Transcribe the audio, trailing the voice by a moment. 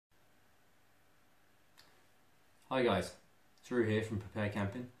Hi guys, it's Roo here from Prepare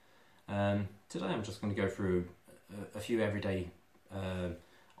Camping. Today I'm just going to go through a few everyday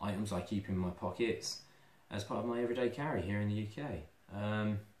items I keep in my pockets as part of my everyday carry here in the UK.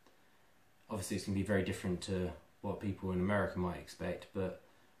 Obviously it's going to be very different to what people in America might expect, but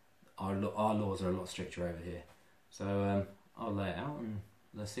our laws are a lot stricter over here. So I'll lay it out and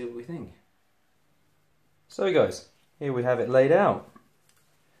let's see what we think. So guys, here we have it laid out.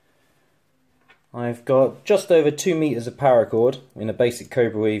 I've got just over 2 meters of paracord in a basic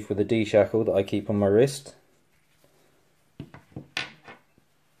cobra weave with a D shackle that I keep on my wrist.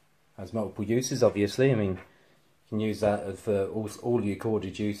 Has multiple uses, obviously. I mean, you can use that for all your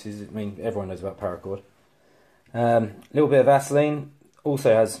cordage uses. I mean, everyone knows about paracord. A little bit of Vaseline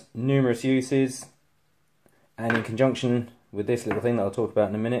also has numerous uses, and in conjunction with this little thing that I'll talk about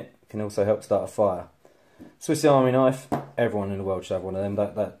in a minute, can also help start a fire. Swiss Army knife. Everyone in the world should have one of them.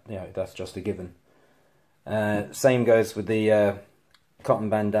 That's just a given. Same goes with the cotton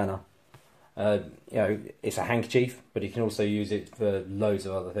bandana. It's a handkerchief, but you can also use it for loads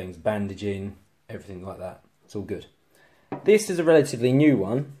of other things, bandaging, everything like that. It's all good. This is a relatively new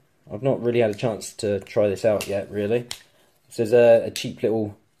one. I've not really had a chance to try this out yet, really. This is a cheap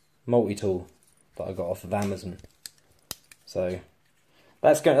little multi-tool that I got off of Amazon. So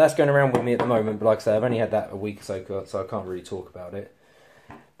that's going around with me at the moment, but like I say, I've only had that a week or so I can't really talk about it.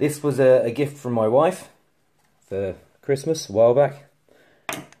 This was a gift from my wife for Christmas a while back,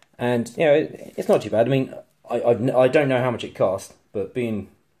 and it's not too bad. I mean, I don't know how much it cost, but being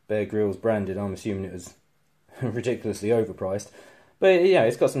Bear Grylls branded, I'm assuming it was ridiculously overpriced. But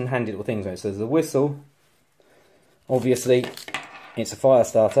it's got some handy little things on it. So there's a whistle. Obviously, it's a fire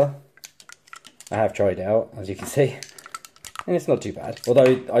starter. I have tried it out, as you can see, and it's not too bad.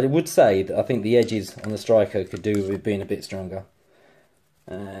 Although I would say that I think the edges on the striker could do with being a bit stronger.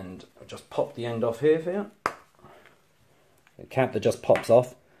 And I'll just pop the end off here for you. The cap that just pops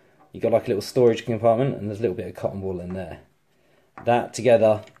off. You've got like a little storage compartment, and there's a little bit of cotton wool in there. That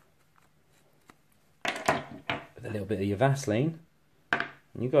together with a little bit of your Vaseline, and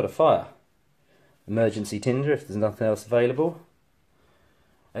you've got a fire. Emergency tinder if there's nothing else available.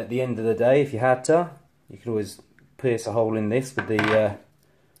 At the end of the day, if you had to, you could always pierce a hole in this with the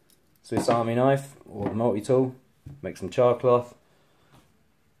Swiss Army knife or the multi-tool. Make some char cloth.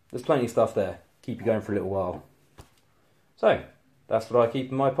 There's plenty of stuff there. Keep you going for a little while. So, that's what I keep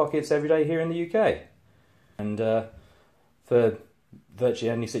in my pockets every day here in the UK. And for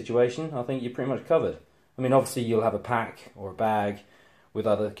virtually any situation, I think you're pretty much covered. I mean, obviously you'll have a pack or a bag with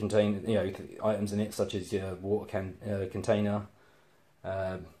other items in it, such as your water container,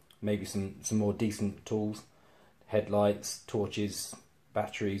 maybe some more decent tools, headlights, torches,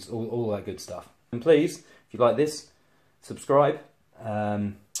 batteries, all that good stuff. And please, if you like this, subscribe,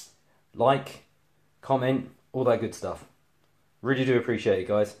 like, comment, all that good stuff. Really do appreciate it,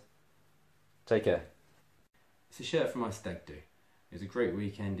 guys. Take care. It's a shirt from my stag do. It was a great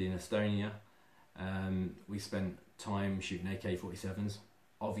weekend in Estonia. We spent time shooting AK-47s,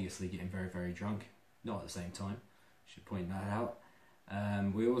 obviously getting very, very drunk. Not at the same time, should point that out.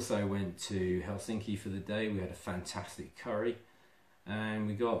 We also went to Helsinki for the day. We had a fantastic curry, and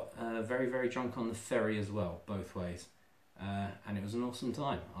we got very, very drunk on the ferry as well, both ways. And it was an awesome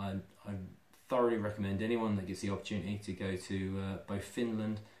time. I thoroughly recommend anyone that gets the opportunity to go to both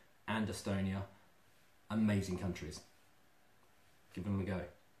Finland and Estonia. Amazing countries. Give them a go.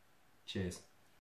 Cheers.